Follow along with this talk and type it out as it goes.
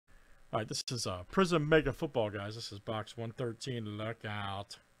All right, this is Prizm Mega Football, guys. This is box 113. Look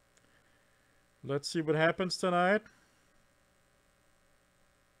out. Let's see what happens tonight.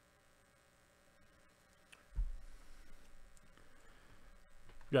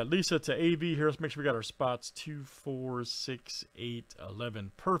 We got Lisa to AV here. Let's make sure we got our spots 2, 4, 6, 8,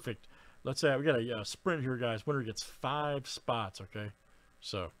 11. Perfect. Let's say we got a sprint here, guys. Winner gets 5 spots, okay?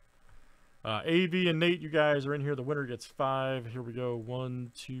 So, AV and Nate, you guys are in here. The winner gets 5. Here we go.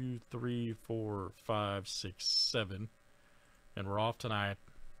 1, 2, 3, 4, 5, 6, 7. And we're off tonight.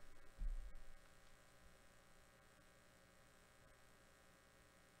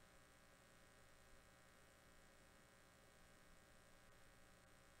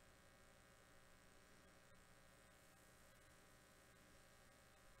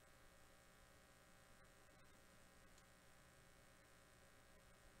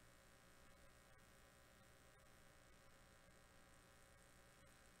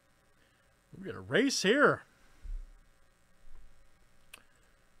 We got a race here.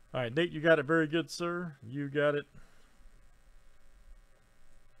 All right, Nate, you got it very good, sir. You got it.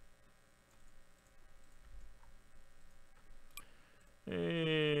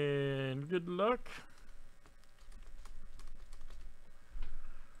 And good luck.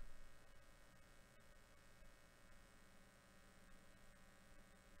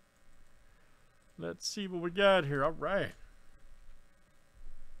 Let's see what we got here. All right.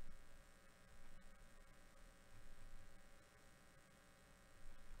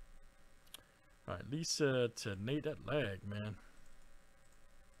 All right, Lisa to Nate at lag, man.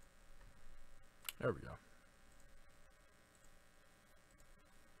 There we go.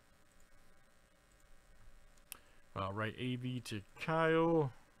 All right, AV to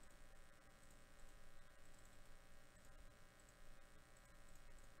Kyle.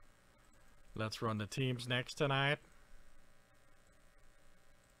 Let's run the teams next tonight.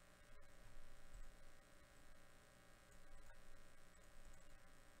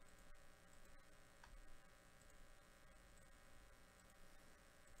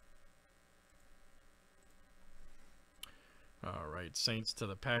 All right, Saints to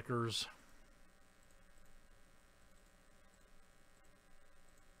the Packers.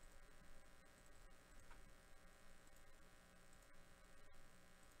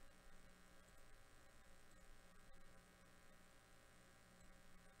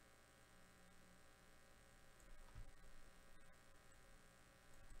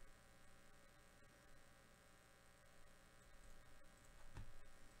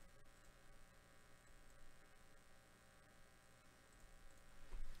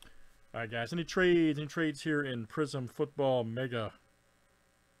 All right, guys. Any trades? Any trades here in Prizm Football Mega?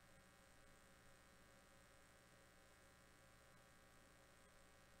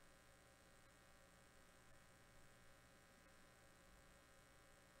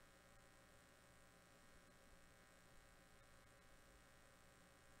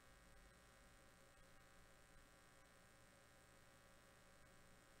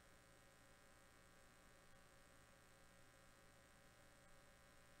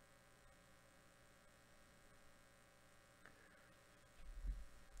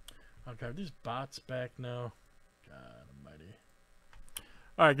 Okay, are these bots back now? God almighty.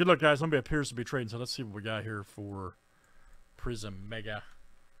 All right, good luck, guys. Somebody appears to be trading, so let's see what we got here for Prizm Mega.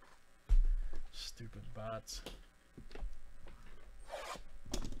 Stupid bots.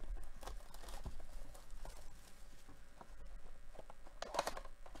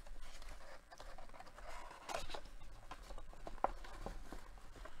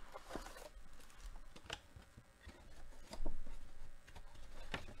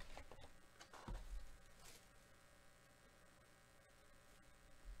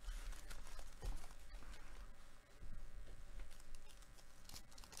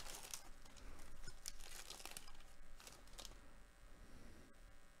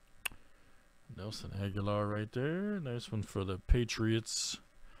 Nelson Aguilar right there. Nice one for the Patriots.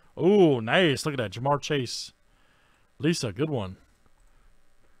 Oh, nice. Look at that. Jamar Chase. Lisa, good one.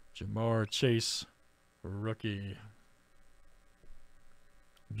 Jamar Chase, rookie.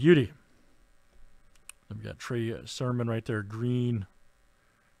 Beauty. Then we got Trey Sermon right there. Green.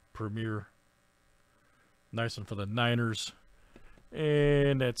 Premier. Nice one for the Niners.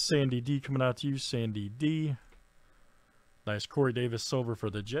 And that's Sandy D coming out to you. Sandy D. Nice Corey Davis silver for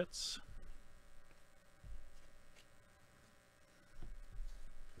the Jets.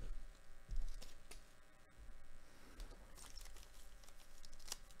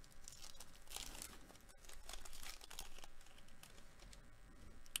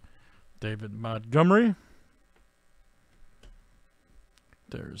 David Montgomery.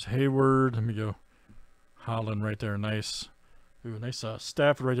 There's Hayward. Let me go. Holland right there. Nice. Ooh, nice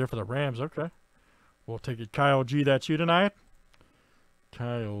Stafford right there for the Rams. Okay. We'll take it. Kyle G, that's you tonight.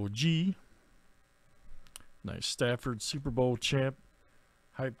 Kyle G. Nice Stafford, Super Bowl champ.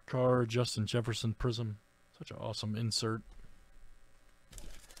 Hype card, Justin Jefferson Prizm. Such an awesome insert.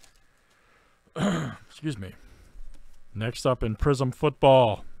 Excuse me. Next up in Prizm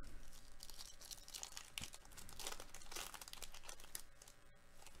football.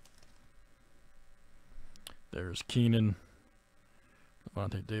 There's Keenan.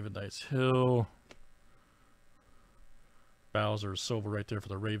 Devontae David, Nice Hill. Bowser, silver right there for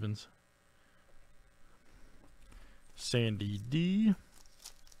the Ravens. Sandy D.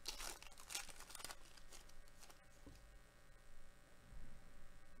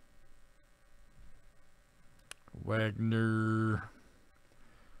 Wagner.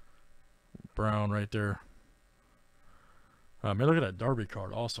 Brown right there. Man, look at that Darby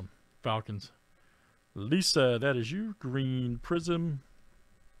card. Awesome. Falcons. Lisa, that is you. Green Prizm.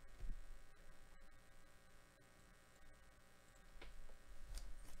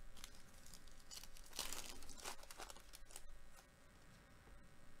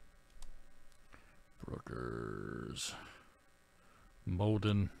 Brookers.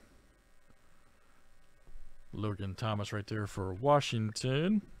 Molden. Logan Thomas right there for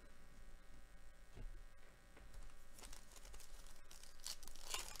Washington.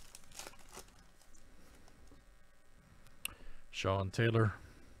 Sean Taylor.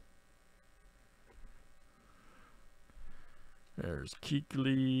 There's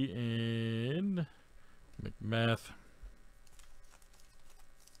Keekly and McMath.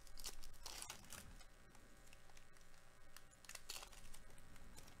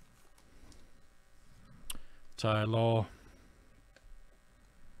 Ty Law.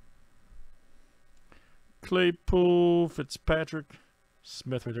 Claypool, Fitzpatrick.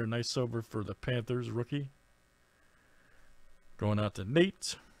 Smith right there, nice silver for the Panthers, rookie. Going out to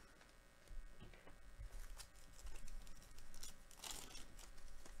Nate.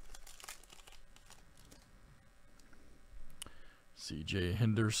 CJ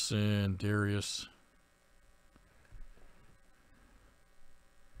Henderson, Darius.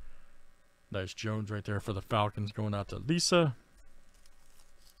 Nice Jones right there for the Falcons. Going out to Lisa.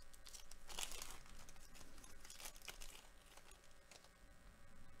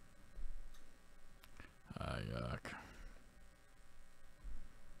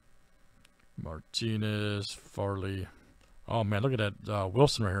 Martinez, Farley. Oh, man, look at that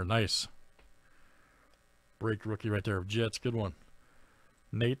Wilson right here. Nice. Break rookie right there of Jets. Good one.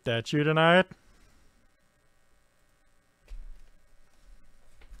 Nate, that's you tonight.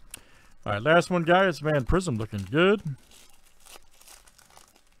 All right, last one, guys. Man, Prizm looking good.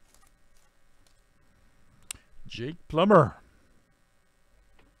 Jake Plummer.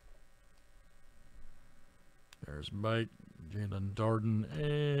 There's Mike, Jalen Darden,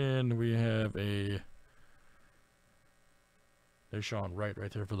 and we have a Deshaun Wright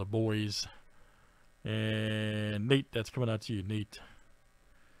right there for the boys. And Nate, that's coming out to you, Nate.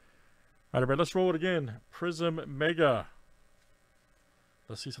 All right, everybody, let's roll it again. Prizm Mega.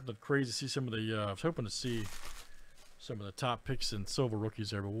 Let's see something crazy. See some of the, I was hoping to see some of the top picks and silver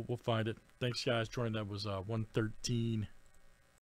rookies there, but we'll find it. Thanks, guys, joining. That was 113.